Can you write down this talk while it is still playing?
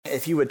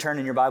if you would turn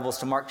in your Bibles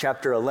to Mark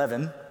chapter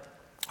 11,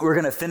 we're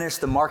going to finish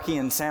the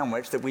Markian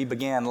sandwich that we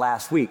began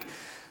last week.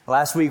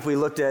 Last week we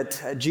looked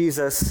at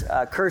Jesus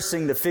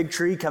cursing the fig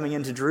tree coming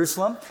into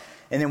Jerusalem,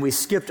 and then we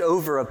skipped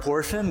over a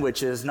portion,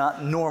 which is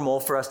not normal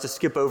for us to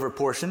skip over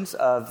portions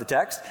of the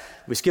text.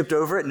 We skipped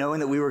over it knowing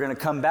that we were going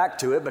to come back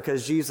to it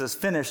because Jesus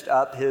finished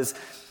up his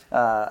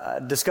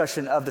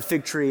discussion of the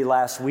fig tree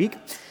last week.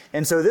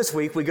 And so this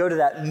week we go to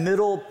that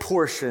middle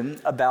portion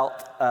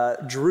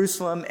about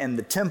Jerusalem and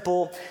the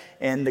temple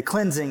and the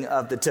cleansing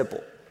of the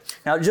temple.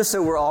 Now, just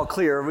so we're all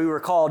clear, we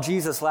recall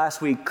Jesus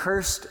last week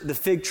cursed the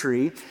fig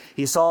tree.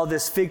 He saw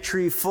this fig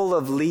tree full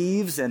of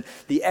leaves, and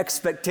the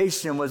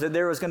expectation was that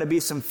there was going to be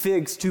some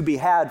figs to be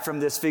had from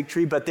this fig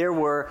tree, but there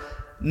were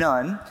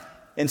none.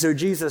 And so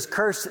Jesus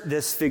cursed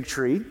this fig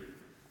tree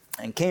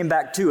and came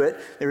back to it.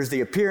 There was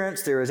the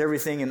appearance, there was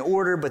everything in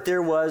order, but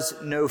there was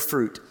no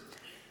fruit.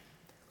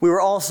 We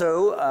were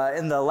also,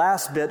 in the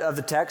last bit of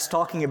the text,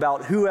 talking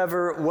about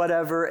whoever,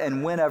 whatever,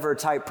 and whenever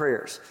type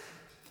prayers.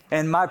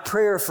 And my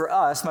prayer for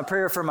us, my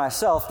prayer for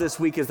myself this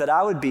week is that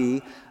I would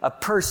be a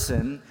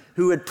person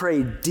who would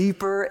pray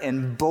deeper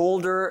and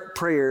bolder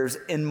prayers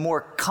in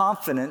more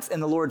confidence in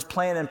the Lord's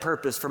plan and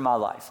purpose for my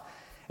life.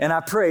 And I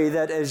pray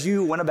that as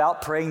you went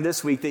about praying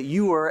this week, that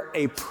you are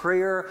a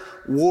prayer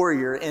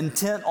warrior,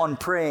 intent on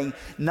praying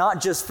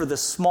not just for the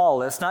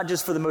smallest, not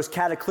just for the most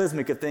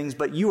cataclysmic of things,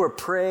 but you are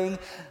praying,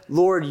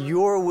 Lord,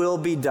 your will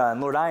be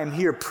done. Lord, I am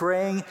here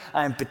praying,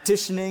 I am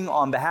petitioning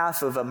on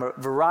behalf of a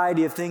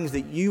variety of things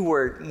that you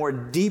were more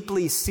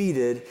deeply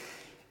seated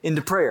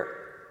into prayer.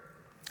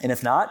 And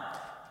if not,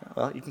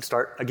 well, you can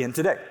start again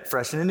today,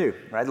 fresh and anew,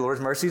 right? The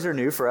Lord's mercies are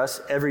new for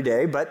us every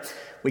day, but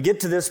we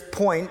get to this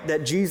point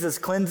that Jesus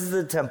cleanses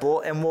the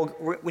temple, and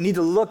we need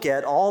to look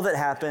at all that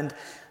happened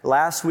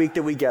last week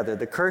that we gathered.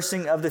 The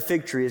cursing of the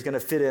fig tree is going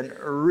to fit in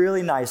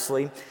really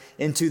nicely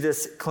into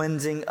this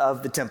cleansing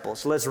of the temple.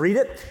 So let's read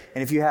it,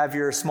 and if you have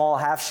your small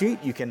half sheet,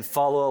 you can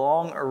follow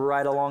along or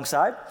right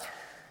alongside.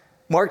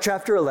 Mark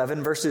chapter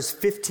 11, verses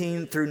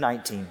 15 through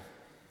 19.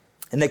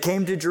 And they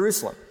came to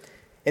Jerusalem.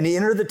 And he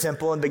entered the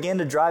temple and began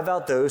to drive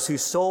out those who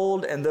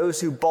sold and those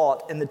who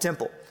bought in the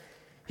temple.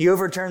 He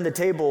overturned the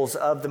tables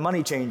of the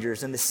money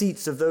changers and the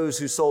seats of those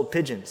who sold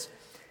pigeons.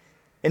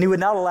 And he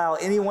would not allow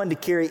anyone to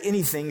carry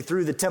anything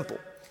through the temple.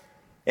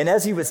 And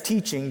as he was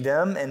teaching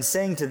them and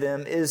saying to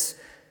them, Is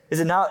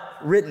it not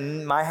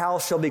written, my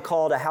house shall be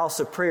called a house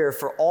of prayer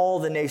for all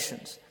the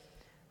nations,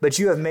 but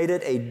you have made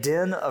it a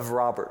den of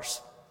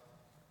robbers.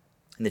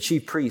 And the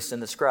chief priests and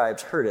the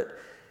scribes heard it,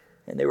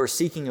 and they were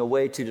seeking a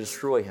way to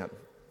destroy him.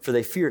 For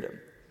they feared him,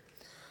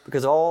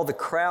 because all the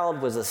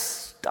crowd was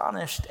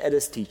astonished at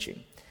his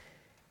teaching.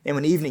 And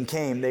when evening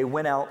came, they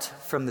went out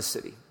from the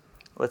city.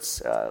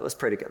 Let's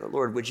pray together.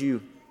 Lord, would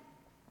you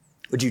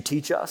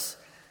teach us?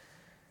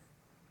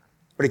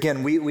 But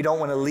again, we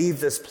don't want to leave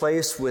this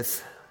place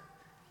with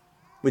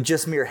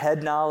just mere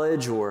head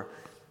knowledge or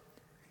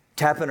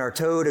tapping our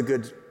toe to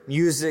good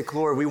music.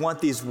 Lord, we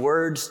want these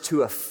words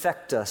to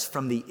affect us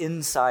from the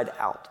inside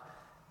out,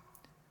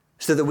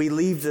 so that we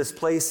leave this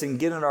place and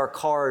get in our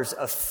cars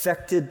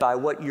affected by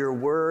what your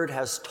word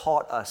has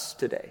taught us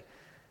today.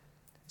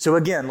 So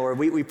again, Lord,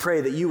 we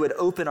pray that you would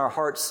open our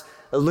hearts,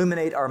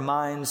 illuminate our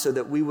minds so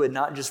that we would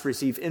not just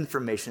receive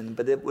information,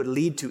 but it would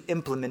lead to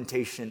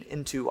implementation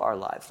into our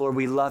lives. Lord,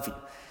 we love you,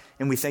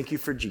 and we thank you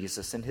for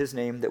Jesus. In his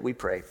name that we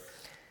pray.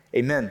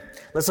 Amen.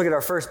 Let's look at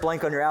our first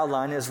blank on your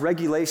outline is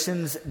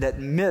regulations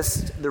that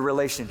missed the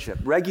relationship.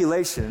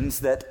 Regulations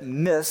that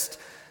missed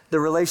the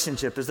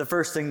relationship is the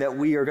first thing that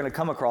we are going to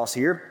come across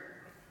here.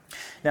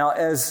 Now,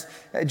 as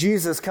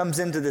Jesus comes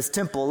into this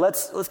temple,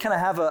 let's kind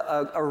of have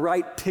a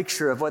right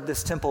picture of what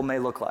this temple may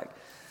look like.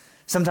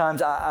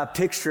 Sometimes I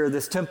picture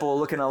this temple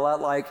looking a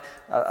lot like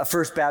a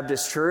First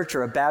Baptist church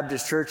or a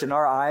Baptist church in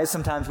our eyes.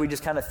 Sometimes we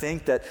just kind of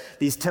think that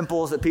these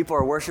temples that people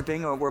are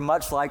worshiping were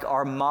much like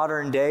our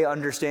modern day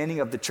understanding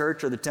of the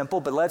church or the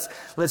temple, but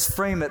let's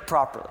frame it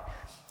properly.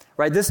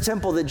 Right? This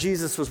temple that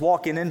Jesus was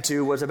walking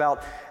into was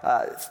about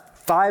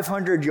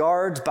 500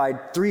 yards by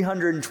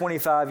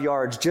 325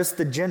 yards, just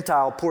the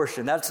Gentile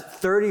portion. That's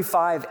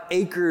 35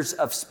 acres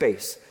of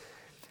space.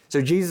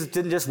 So Jesus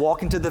didn't just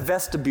walk into the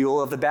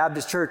vestibule of the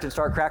Baptist church and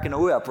start cracking a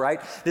whip,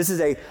 right? This is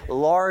a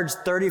large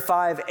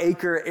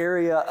 35-acre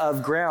area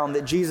of ground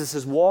that Jesus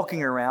is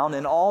walking around,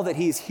 and all that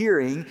he's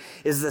hearing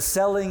is the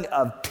selling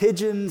of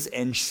pigeons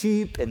and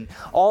sheep and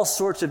all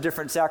sorts of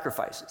different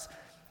sacrifices.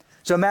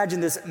 So imagine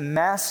this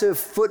massive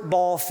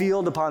football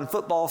field upon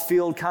football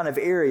field kind of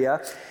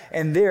area,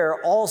 and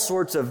there all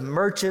sorts of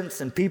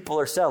merchants and people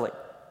are selling.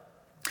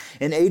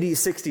 In AD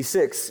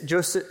 66,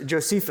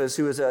 Josephus,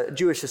 who is a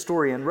Jewish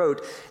historian,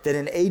 wrote that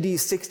in AD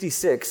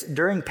 66,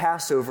 during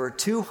Passover,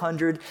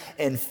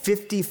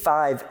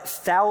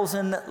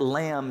 255,000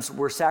 lambs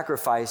were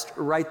sacrificed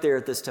right there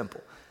at this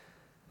temple.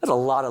 That's a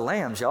lot of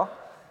lambs, y'all.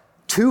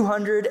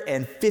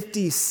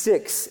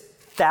 256,000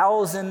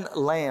 256,000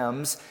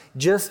 lambs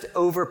just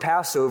over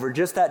Passover,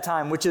 just that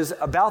time, which is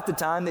about the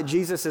time that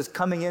Jesus is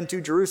coming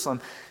into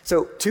Jerusalem.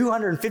 So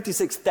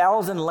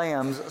 256,000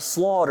 lambs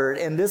slaughtered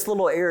in this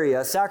little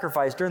area,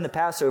 sacrificed during the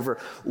Passover.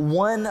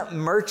 One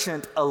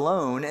merchant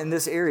alone in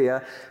this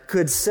area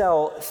could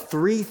sell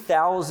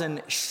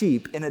 3,000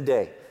 sheep in a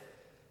day.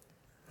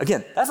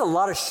 Again, that's a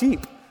lot of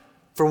sheep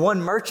for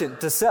one merchant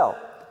to sell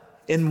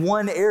in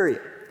one area.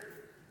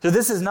 So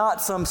this is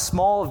not some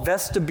small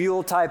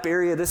vestibule type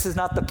area. This is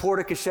not the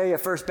porte cochere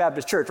of First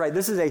Baptist Church, right?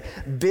 This is a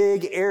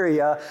big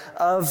area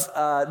of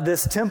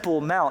this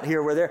Temple Mount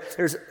here where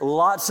there's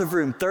lots of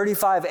room,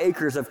 35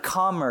 acres of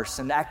commerce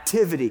and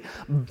activity,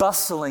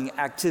 bustling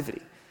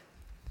activity.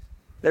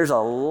 There's a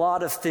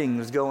lot of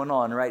things going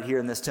on right here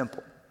in this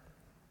temple.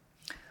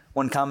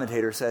 One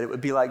commentator said it would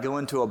be like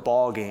going to a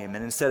ball game,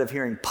 and instead of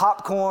hearing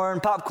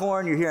popcorn,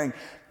 you're hearing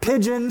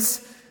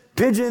pigeons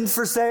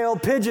for sale,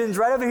 pigeons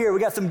right over here. We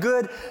got some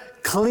good,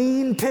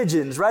 clean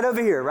pigeons right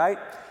over here, right?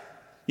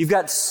 You've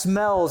got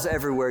smells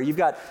everywhere. You've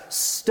got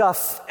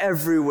stuff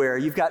everywhere.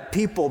 You've got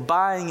people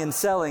buying and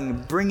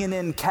selling, bringing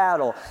in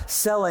cattle,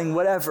 selling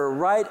whatever,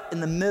 right in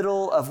the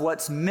middle of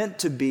what's meant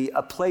to be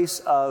a place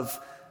of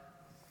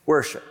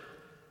worship.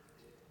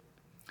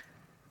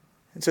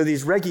 And so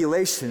these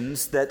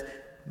regulations that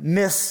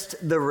missed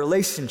the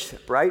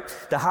relationship, right?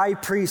 The high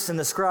priests and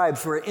the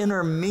scribes were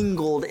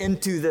intermingled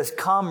into this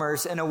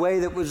commerce in a way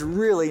that was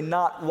really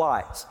not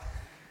wise.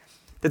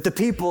 That the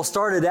people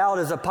started out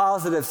as a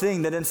positive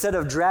thing, that instead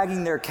of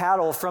dragging their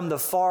cattle from the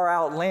far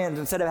out lands,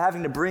 instead of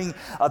having to bring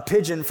a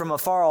pigeon from a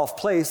far off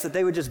place, that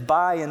they would just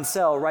buy and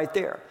sell right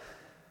there.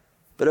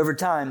 But over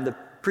time, the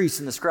priests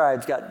and the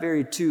scribes got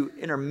very too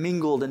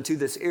intermingled into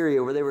this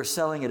area where they were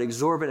selling at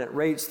exorbitant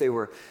rates. They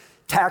were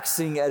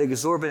taxing at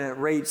exorbitant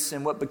rates,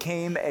 and what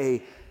became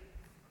a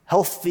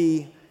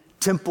healthy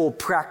temple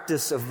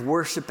practice of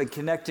worship and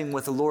connecting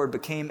with the Lord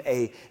became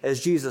as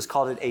Jesus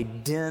called it, a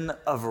den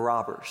of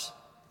robbers.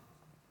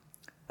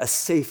 A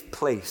safe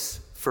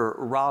place for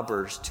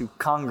robbers to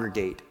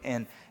congregate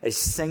and a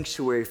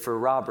sanctuary for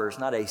robbers,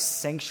 not a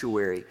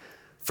sanctuary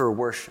for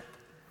worship.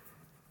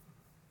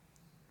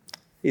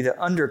 The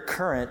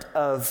undercurrent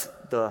of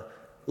the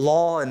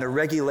law and the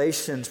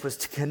regulations was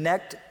to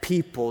connect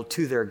people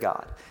to their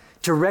God,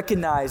 to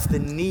recognize the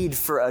need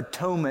for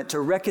atonement, to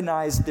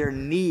recognize their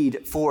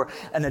need for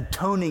an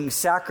atoning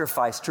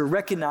sacrifice, to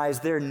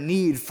recognize their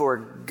need for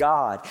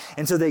God.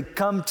 And so they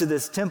come to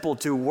this temple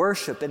to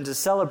worship and to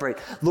celebrate.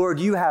 Lord,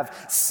 you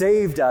have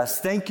saved us.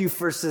 Thank you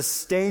for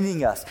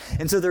sustaining us.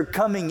 And so they're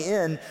coming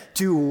in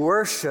to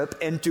worship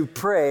and to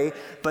pray,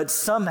 but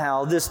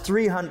somehow this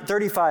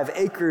 335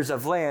 acres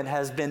of land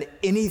has been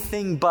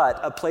anything but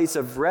a place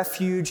of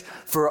refuge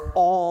for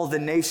all the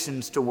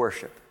nations to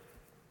worship.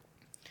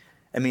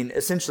 I mean,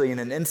 essentially in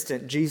an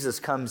instant, Jesus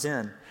comes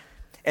in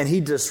and he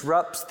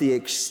disrupts the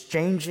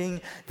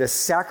exchanging, the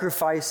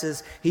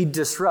sacrifices. He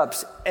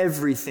disrupts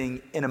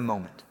everything in a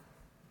moment.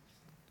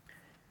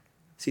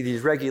 See,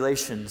 these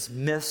regulations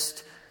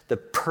missed the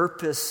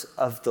purpose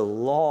of the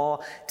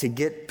law to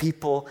get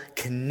people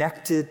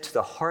connected to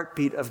the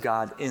heartbeat of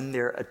God in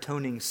their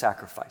atoning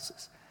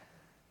sacrifices.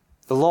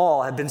 The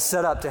law had been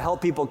set up to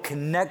help people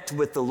connect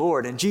with the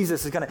Lord. And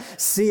Jesus is going to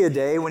see a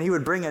day when he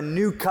would bring a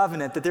new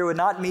covenant, that there would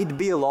not need to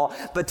be a law,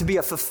 but to be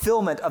a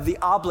fulfillment of the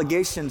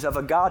obligations of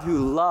a God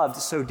who loved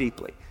so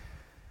deeply.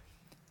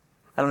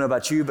 I don't know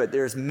about you, but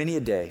there's many a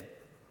day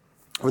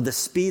where the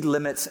speed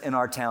limits in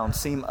our town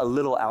seem a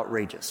little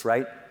outrageous,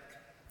 right?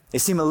 They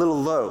seem a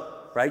little low,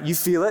 right? You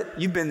feel it.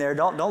 You've been there.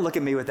 Don't look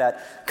at me with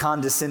that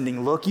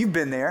condescending look. You've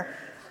been there.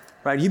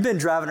 Right, you've been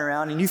driving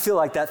around and you feel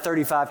like that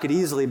 35 could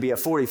easily be a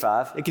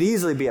 45. It could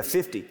easily be a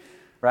 50,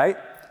 right?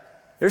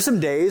 There's some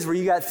days where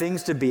you got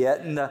things to be at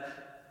and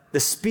the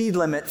speed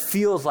limit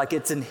feels like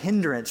it's an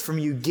hindrance from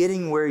you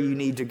getting where you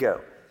need to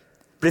go.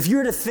 But if you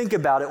were to think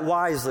about it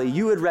wisely,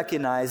 you would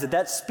recognize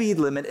that speed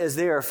limit is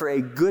there for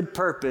a good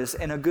purpose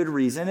and a good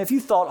reason. If you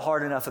thought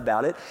hard enough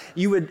about it,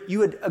 you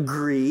would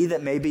agree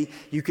that maybe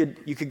you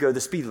could go the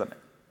speed limit.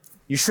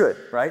 You should,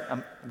 right?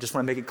 I just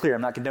want to make it clear,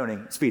 I'm not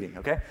condoning speeding,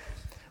 okay?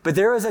 But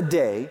there was a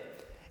day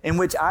in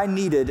which I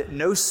needed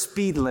no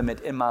speed limit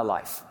in my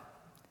life.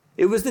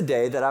 It was the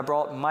day that I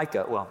brought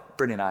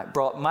Brittany and I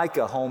brought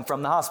Micah home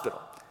from the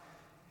hospital.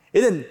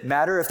 It didn't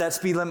matter if that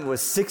speed limit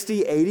was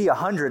 60, 80,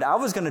 100. I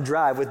was going to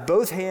drive with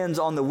both hands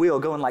on the wheel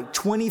going like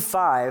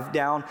 25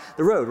 down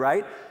the road,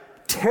 right?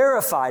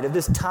 Terrified of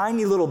this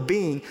tiny little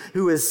being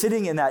who is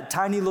sitting in that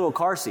tiny little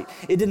car seat.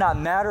 It did not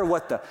matter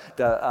what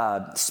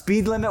the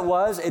speed limit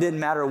was. It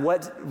didn't matter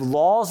what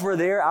laws were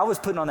there. I was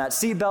putting on that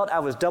seatbelt. I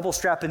was double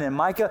strapping in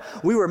Micah.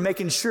 We were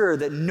making sure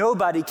that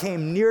nobody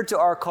came near to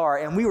our car,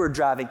 and we were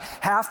driving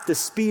half the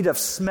speed of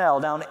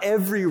smell down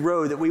every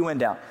road that we went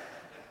down.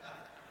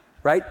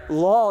 Right?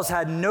 Laws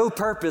had no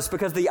purpose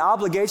because the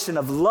obligation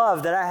of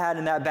love that I had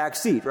in that back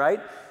seat,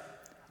 right?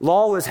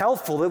 Law was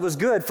helpful. It was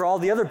good for all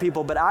the other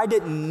people, but I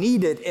didn't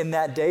need it in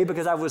that day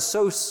because I was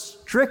so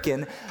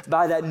stricken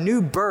by that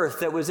new birth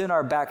that was in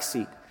our back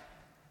seat.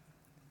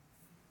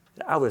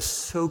 I was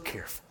so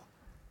careful.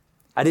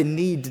 I didn't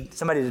need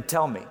somebody to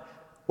tell me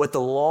what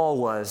the law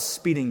was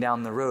speeding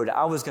down the road.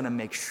 I was going to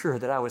make sure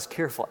that I was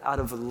careful out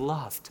of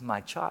love to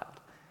my child.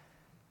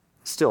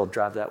 Still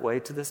drive that way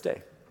to this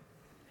day.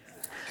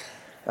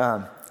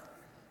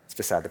 It's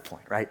beside the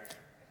point, right?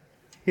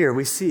 Here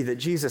we see that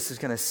Jesus is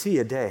going to see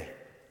a day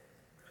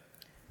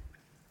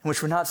in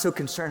which we're not so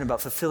concerned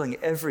about fulfilling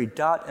every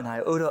dot and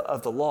iota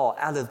of the law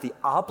out of the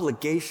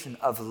obligation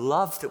of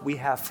love that we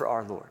have for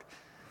our Lord.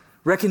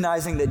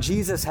 Recognizing that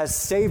Jesus has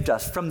saved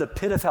us from the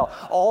pit of hell.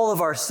 All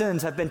of our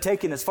sins have been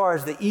taken as far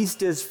as the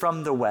east is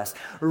from the west.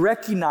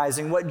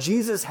 Recognizing what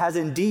Jesus has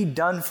indeed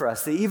done for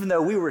us, that even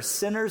though we were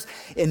sinners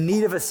in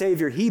need of a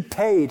Savior, He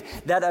paid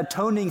that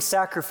atoning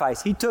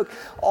sacrifice. He took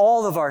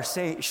all of our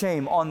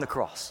shame on the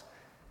cross.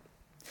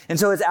 And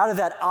so it's out of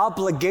that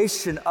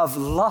obligation of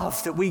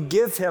love that we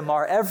give Him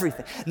our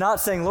everything.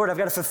 Not saying, Lord, I've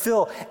got to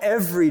fulfill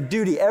every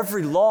duty,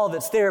 every law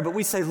that's there, but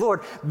we say,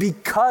 Lord,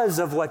 because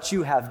of what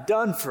you have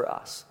done for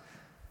us,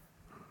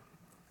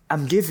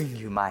 I'm giving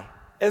you my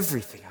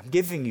everything. I'm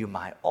giving you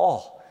my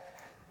all.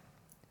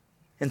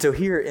 And so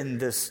here in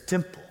this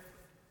temple,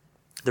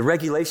 the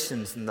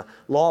regulations and the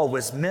law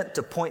was meant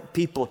to point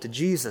people to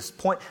Jesus,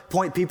 point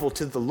people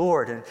to the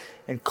Lord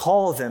and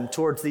call them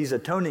towards these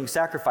atoning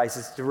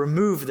sacrifices to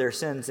remove their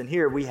sins. And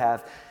here we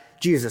have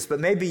Jesus. But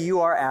maybe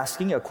you are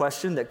asking a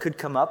question that could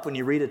come up when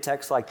you read a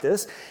text like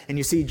this and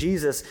you see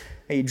Jesus,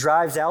 He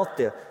drives out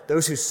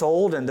those who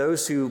sold and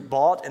those who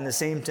bought in the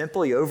same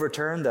temple. He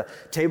overturned the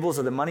tables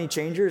of the money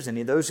changers and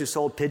those who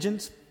sold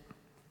pigeons.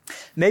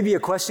 Maybe a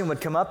question would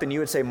come up and you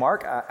would say,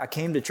 Mark, I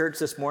came to church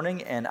this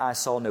morning and I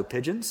saw no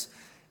pigeons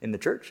in the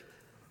church.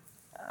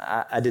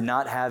 I did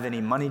not have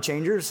any money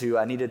changers who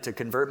I needed to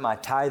convert my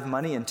tithe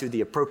money into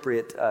the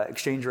appropriate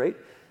exchange rate.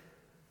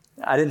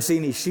 I didn't see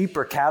any sheep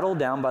or cattle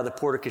down by the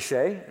porte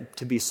cochere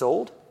to be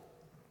sold.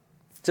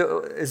 So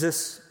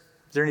is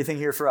there anything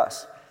here for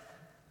us?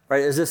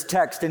 Right? Is this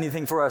text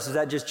anything for us? Is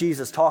that just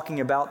Jesus talking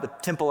about the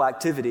temple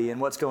activity and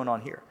what's going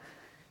on here?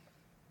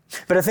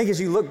 But I think as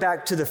you look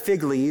back to the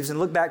fig leaves and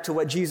look back to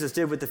what Jesus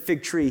did with the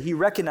fig tree, He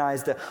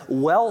recognized the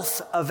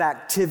wealth of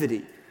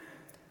activity,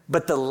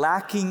 but the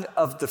lacking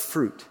of the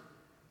fruit.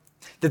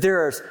 That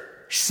there are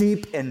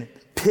sheep and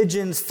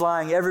pigeons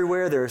flying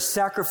everywhere. There is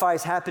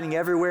sacrifice happening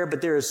everywhere,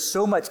 but there is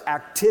so much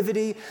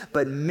activity,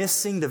 but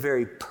missing the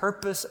very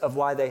purpose of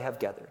why they have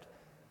gathered.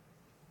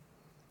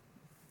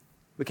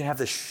 We can have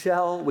the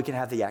shell, we can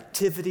have the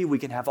activity, we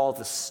can have all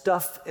the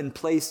stuff in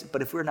place,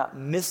 but if we're not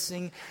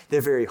missing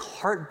the very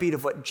heartbeat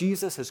of what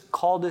Jesus has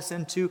called us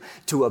into,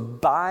 to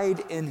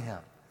abide in Him,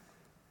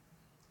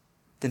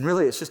 then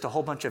really it's just a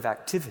whole bunch of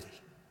activity.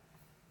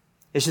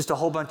 It's just a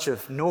whole bunch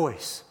of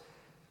noise.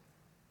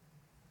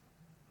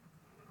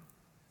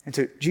 And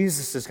so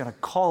Jesus is going to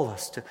call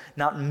us to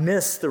not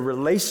miss the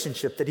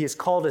relationship that He has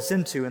called us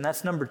into. And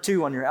that's number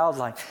 2 on your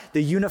outline,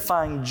 the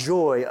unifying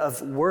joy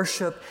of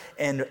worship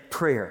and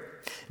prayer.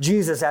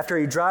 Jesus, after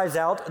He drives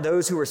out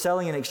those who are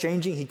selling and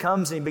exchanging, He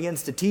comes and He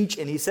begins to teach.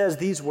 And He says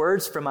these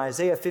words from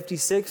Isaiah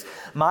 56,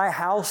 "My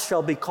house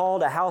shall be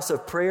called a house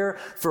of prayer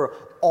for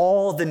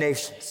all the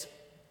nations."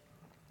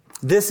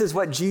 This is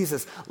what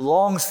Jesus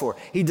longs for.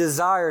 He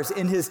desires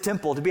in His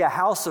temple to be a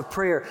house of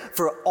prayer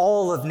for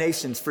all of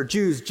nations, for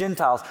Jews,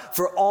 Gentiles,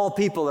 for all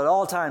people at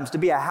all times, to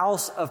be a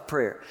house of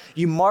prayer.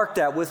 You mark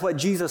that with what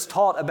Jesus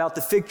taught about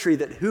the fig tree,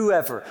 that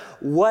whoever,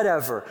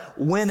 whatever,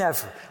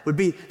 whenever would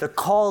be the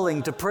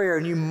calling to prayer.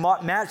 And you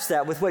match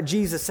that with what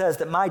Jesus says,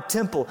 that my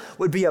temple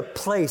would be a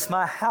place,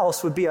 my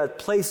house would be a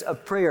place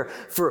of prayer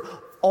for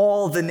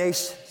all the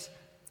nations.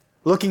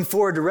 Looking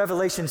forward to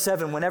Revelation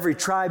 7, when every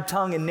tribe,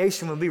 tongue, and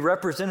nation will be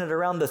represented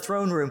around the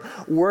throne room,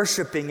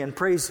 worshiping and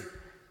praising.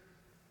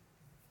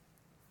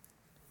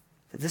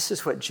 This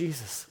is what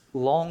Jesus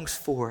longs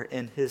for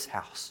in His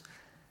house,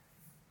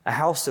 a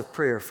house of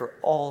prayer for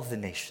all the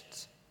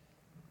nations,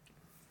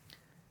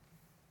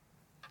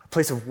 a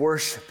place of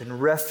worship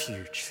and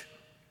refuge.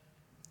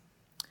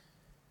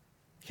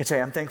 You can say,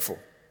 I'm thankful.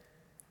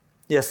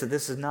 Yes, that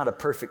this is not a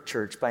perfect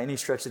church by any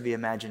stretch of the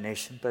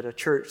imagination, but a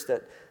church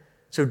that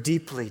so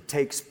deeply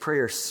takes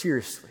prayer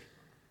seriously.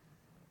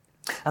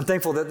 I'm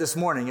thankful that this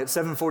morning at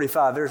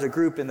 7:45, there's a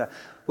group in the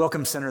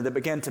Welcome Center that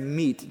began to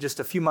meet just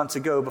a few months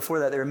ago. Before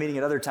that, they were meeting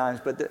at other times,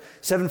 but at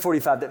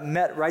 7:45 that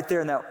met right there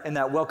in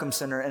that Welcome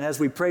Center. And as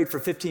we prayed for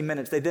 15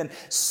 minutes, they then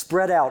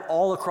spread out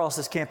all across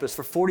this campus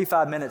for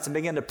 45 minutes and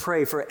began to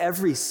pray for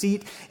every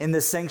seat in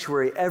this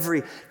sanctuary,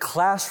 every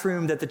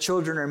classroom that the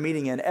children are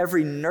meeting in,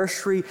 every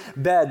nursery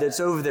bed that's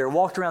over there,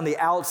 walked around the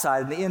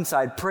outside and the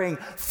inside, praying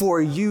for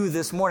you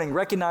this morning,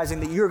 recognizing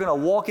that you're going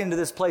to walk into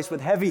this place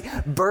with heavy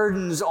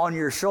burdens on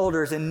your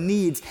shoulders and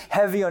needs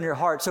heavy on your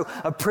heart. So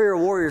a prayer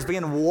warriors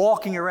began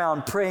walking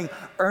around praying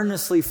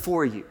earnestly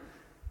for you.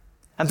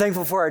 I'm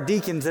thankful for our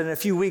deacons that in a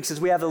few weeks, as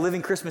we have the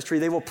living Christmas tree,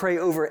 they will pray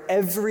over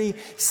every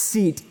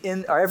seat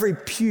or every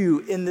pew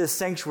in this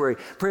sanctuary,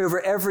 pray over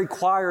every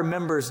choir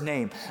member's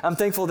name. I'm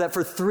thankful that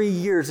for 3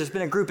 years, there's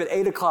been a group at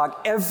 8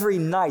 o'clock every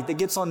night that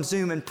gets on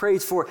Zoom and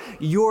prays for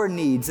your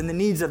needs and the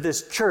needs of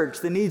this church,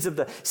 the needs of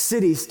the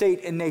city,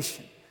 state, and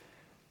nation.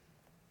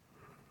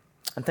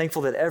 I'm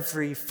thankful that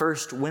every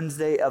first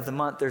Wednesday of the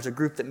month, there's a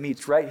group that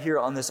meets right here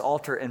on this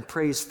altar and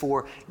prays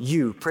for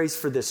you, prays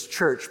for this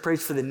church,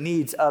 prays for the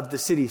needs of the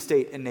city,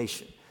 state, and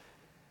nation.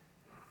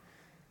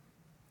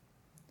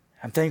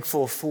 I'm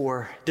thankful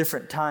for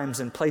different times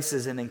and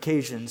places and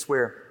occasions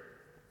where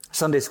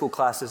Sunday school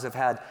classes have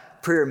had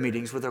prayer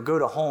meetings where they'll go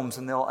to homes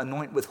and they'll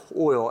anoint with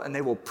oil and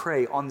they will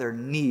pray on their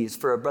knees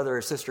for a brother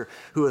or sister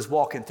who is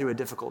walking through a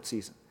difficult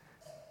season.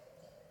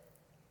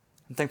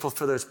 I'm thankful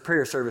for those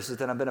prayer services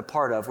that I've been a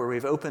part of where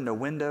we've opened a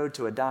window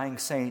to a dying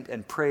saint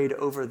and prayed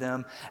over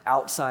them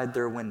outside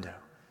their window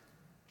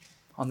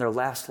on their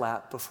last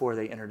lap before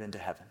they entered into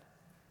heaven.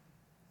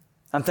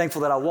 I'm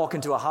thankful that I walk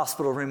into a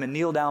hospital room and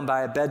kneel down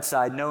by a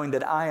bedside knowing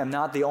that I am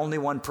not the only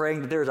one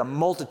praying, that there's a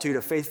multitude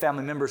of faith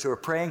family members who are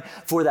praying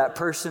for that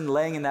person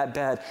laying in that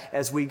bed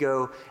as we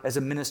go as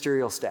a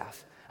ministerial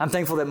staff. I'm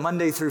thankful that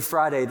Monday through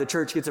Friday, the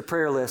church gets a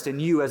prayer list,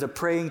 and you as a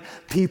praying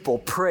people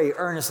pray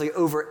earnestly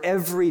over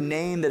every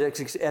name that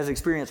has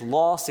experienced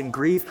loss and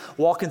grief,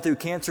 walking through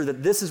cancer,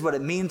 that this is what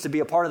it means to be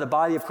a part of the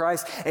body of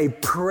Christ, a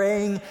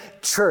praying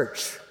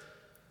church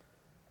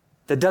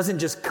that doesn't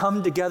just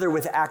come together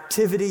with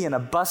activity and a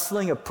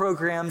bustling of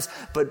programs,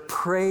 but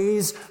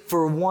prays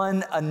for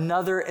one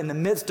another in the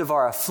midst of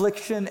our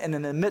affliction and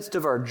in the midst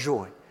of our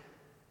joy.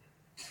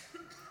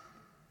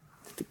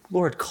 The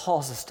Lord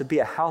calls us to be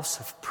a house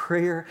of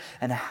prayer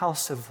and a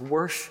house of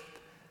worship.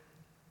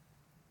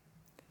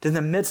 In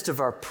the midst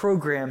of our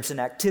programs and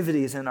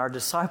activities and our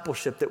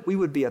discipleship, that we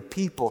would be a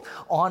people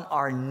on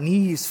our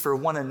knees for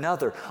one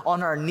another,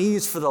 on our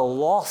knees for the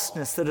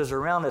lostness that is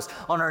around us,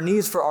 on our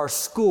knees for our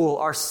school,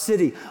 our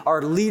city,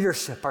 our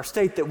leadership, our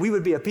state, that we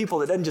would be a people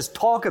that doesn't just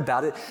talk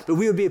about it, but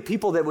we would be a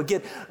people that would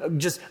get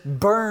just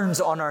burns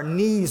on our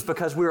knees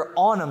because we're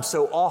on them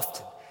so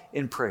often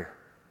in prayer.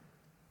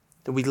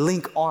 That we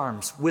link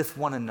arms with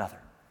one another.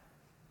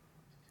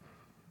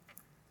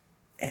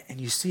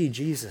 And you see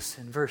Jesus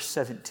in verse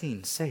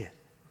 17 say it.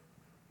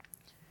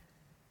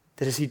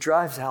 That as he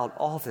drives out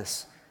all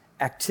this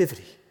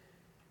activity,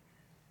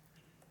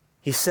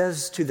 he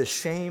says to the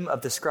shame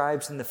of the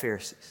scribes and the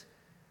Pharisees,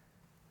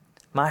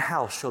 "My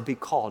house shall be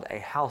called a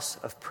house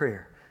of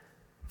prayer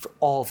for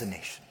all the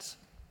nations."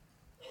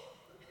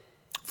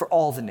 For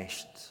all the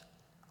nations.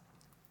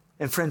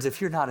 And friends,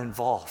 if you're not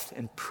involved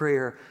in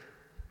prayer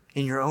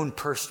in your own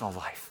personal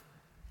life,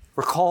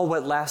 recall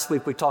what last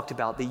week we talked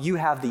about, that you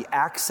have the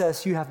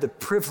access, you have the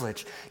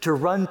privilege to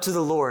run to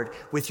the Lord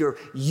with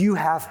you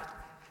have it.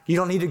 You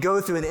don't need to go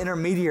through an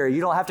intermediary.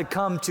 You don't have to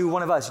come to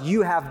one of us.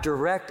 You have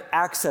direct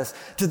access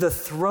to the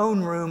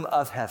throne room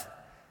of heaven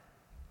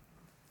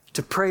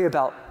to pray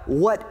about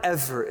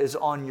whatever is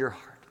on your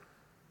heart.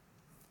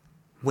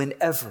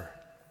 Whenever.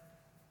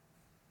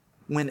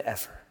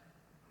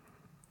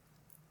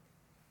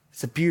 It's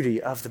the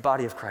beauty of the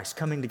body of Christ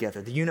coming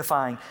together, the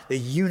unifying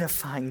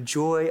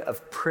joy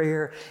of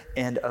prayer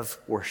and of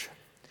worship.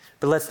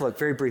 But let's look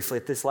very briefly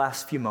at this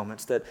last few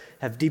moments that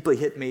have deeply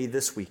hit me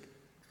this week.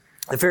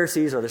 The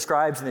Pharisees are the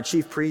scribes and the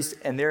chief priests,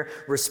 and their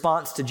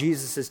response to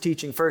Jesus'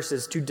 teaching first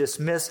is to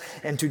dismiss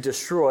and to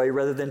destroy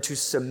rather than to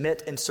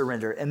submit and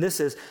surrender. And this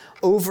is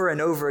over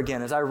and over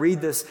again. As I read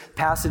this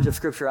passage of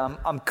Scripture,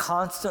 I'm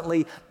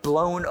constantly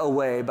blown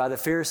away by the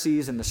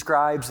Pharisees and the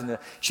scribes and the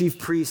chief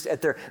priests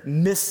at their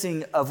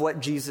missing of what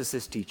Jesus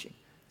is teaching.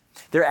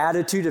 Their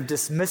attitude of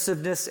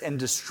dismissiveness and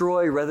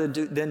destroy rather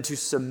than to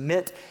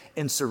submit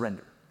and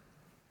surrender.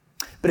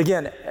 But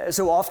again,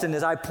 so often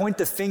as I point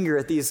the finger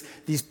at these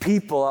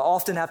people, I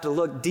often have to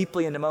look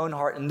deeply into my own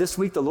heart. And this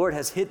week, the Lord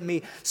has hit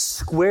me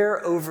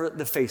square over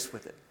the face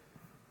with it.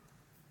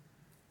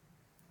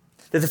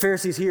 That the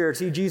Pharisees here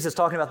see Jesus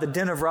talking about the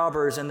den of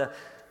robbers and the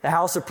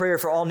house of prayer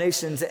for all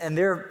nations. And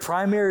their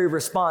primary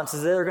response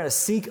is they're going to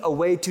seek a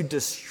way to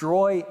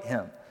destroy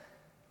him.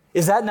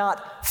 Is that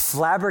not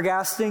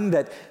flabbergasting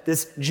that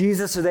this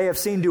Jesus who they have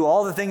seen do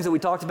all the things that we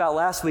talked about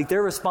last week?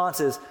 Their response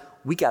is,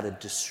 we got to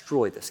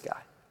destroy this guy.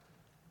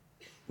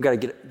 We've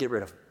got to get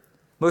rid of him.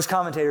 Most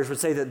commentators would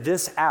say that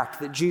this act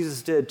that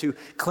Jesus did to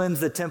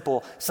cleanse the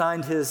temple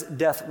signed his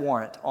death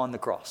warrant on the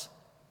cross.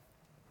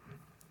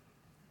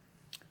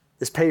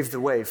 This paved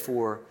the way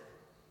for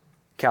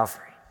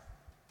Calvary.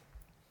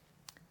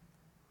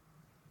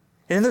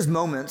 And in those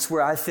moments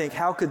where I think,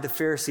 how could the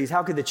Pharisees,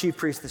 how could the chief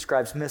priests, the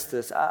scribes miss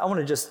this? I want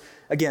to just,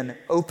 again,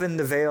 open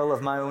the veil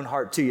of my own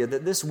heart to you,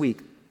 that this week,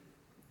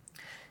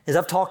 as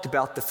I've talked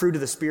about the fruit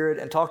of the Spirit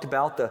and talked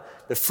about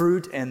the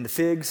fruit and the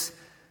figs,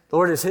 the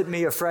Lord has hit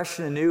me afresh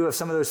and anew of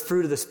some of those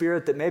fruit of the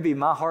Spirit that maybe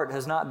my heart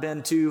has not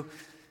been too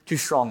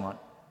strong on.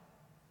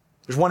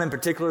 There's one in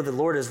particular the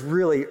Lord is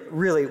really,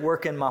 really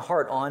working my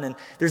heart on, and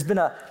there's been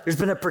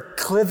a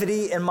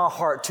proclivity in my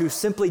heart to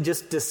simply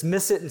just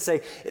dismiss it and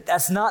say,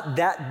 that's not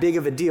that big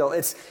of a deal.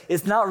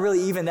 It's not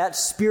really even that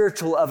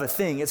spiritual of a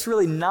thing. It's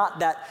really not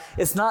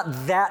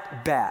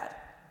that bad.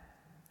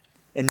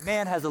 And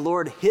man, has the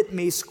Lord hit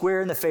me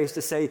square in the face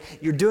to say,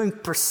 you're doing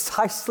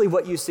precisely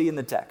what you see in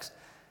the text.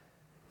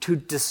 To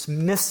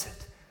dismiss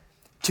it,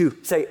 to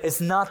say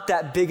it's not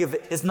that big of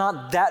it, it's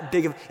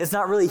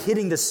not really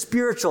hitting the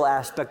spiritual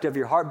aspect of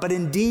your heart, but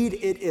indeed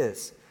it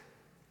is.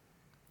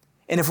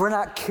 And if we're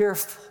not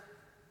careful,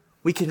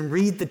 we can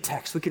read the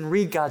text, we can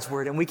read God's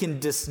word, and we can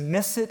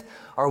dismiss it,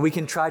 or we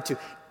can try to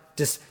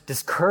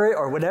discourage,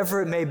 or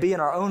whatever it may be in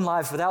our own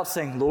lives without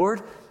saying,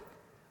 Lord,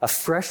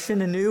 afresh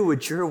and anew,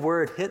 would your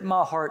word hit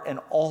my heart in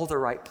all the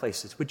right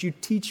places? Would you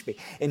teach me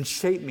and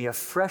shape me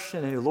afresh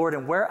and anew, Lord?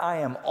 And where I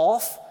am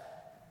off,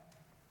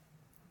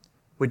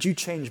 would you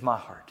change my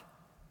heart?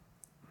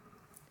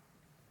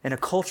 In a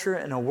culture,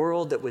 in a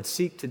world that would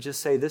seek to just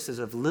say this is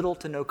of little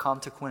to no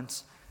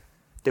consequence,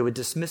 they would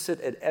dismiss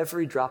it at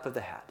every drop of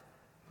the hat.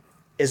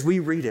 As we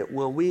read it,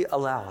 will we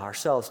allow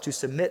ourselves to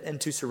submit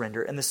and to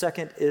surrender? And the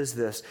second is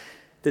this,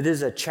 that it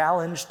is a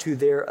challenge to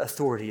their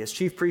authority. As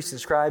chief priests and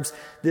scribes,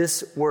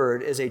 this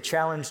word is a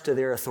challenge to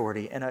their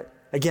authority. And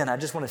again, I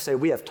just want to say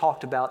we have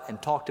talked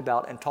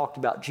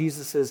about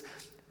Jesus'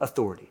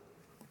 authority.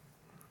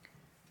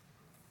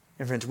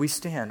 And friends, we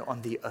stand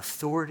on the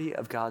authority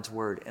of God's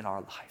word in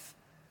our life.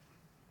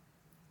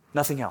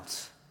 Nothing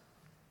else.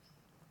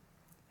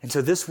 And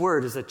so this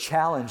word is a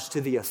challenge to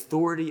the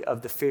authority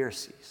of the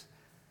Pharisees.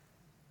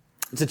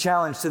 It's a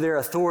challenge to their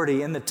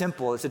authority in the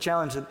temple. It's a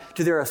challenge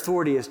to their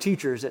authority as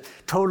teachers. It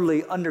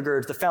totally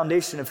undergirds the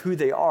foundation of who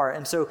they are.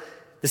 And so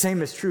the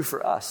same is true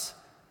for us.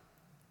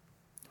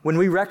 When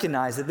we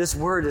recognize that this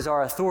word is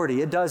our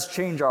authority, it does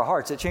change our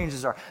hearts. It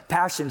changes our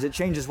passions. It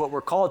changes what we're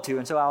called to.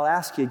 And so I'll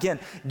ask you again,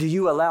 do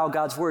you allow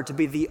God's word to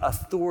be the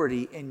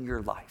authority in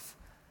your life?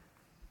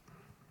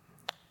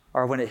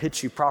 Or when it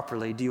hits you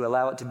properly, do you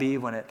allow it to be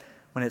when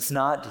it's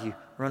not? Do you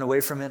run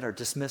away from it or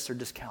dismiss or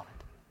discount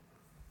it?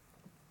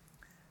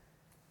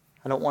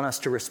 I don't want us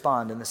to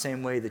respond in the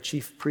same way the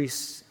chief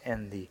priests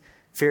and the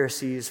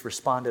Pharisees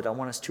responded. I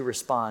want us to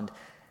respond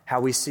how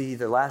we see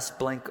the last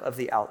blank of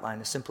the outline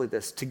is simply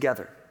this,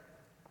 together.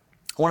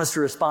 I want us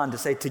to respond to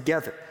say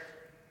together.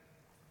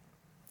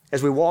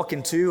 As we walk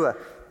into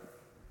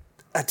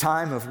a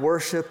time of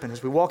worship and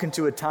as we walk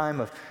into a time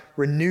of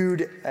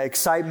renewed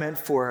excitement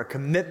for a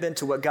commitment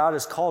to what God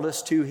has called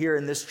us to here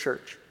in this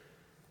church,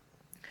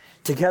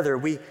 together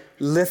we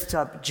lift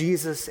up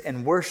Jesus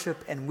in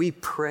worship and we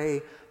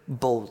pray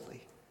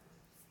boldly.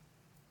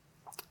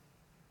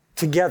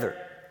 Together,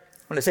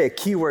 when I say a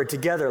key word,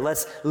 together,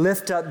 let's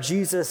lift up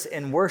Jesus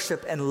in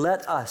worship and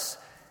let us,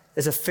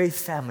 as a faith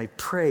family,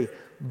 pray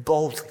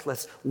boldly.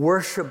 Let's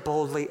worship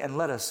boldly and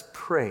let us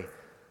pray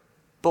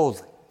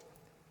boldly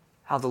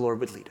how the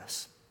Lord would lead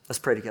us. Let's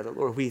pray together.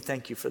 Lord, we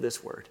thank you for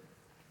this word.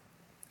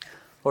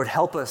 Lord,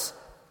 help us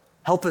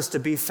to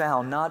be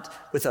found not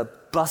with a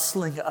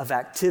bustling of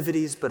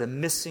activities, but a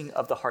missing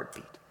of the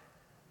heartbeat.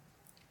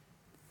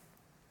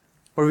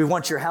 Lord, we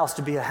want your house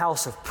to be a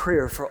house of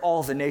prayer for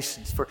all the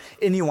nations, for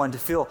anyone to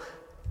feel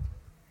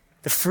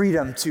the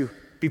freedom to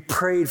be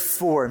prayed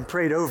for and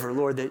prayed over,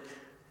 Lord, that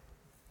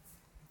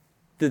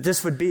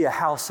this would be a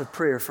house of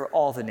prayer for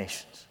all the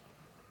nations,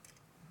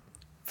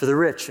 for the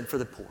rich and for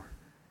the poor,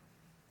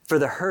 for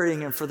the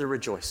hurting and for the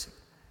rejoicing.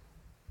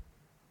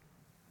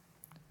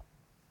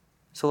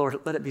 So, Lord,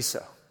 let it be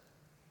so.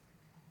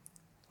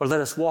 Lord,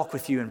 let us walk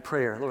with you in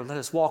prayer. Lord, let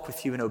us walk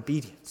with you in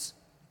obedience.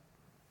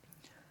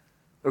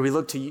 Lord, we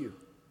look to you.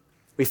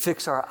 We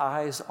fix our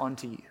eyes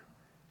onto you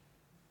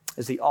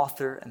as the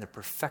author and the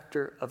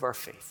perfecter of our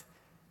faith.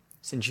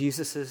 It's in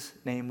Jesus'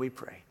 name we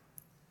pray.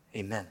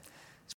 Amen.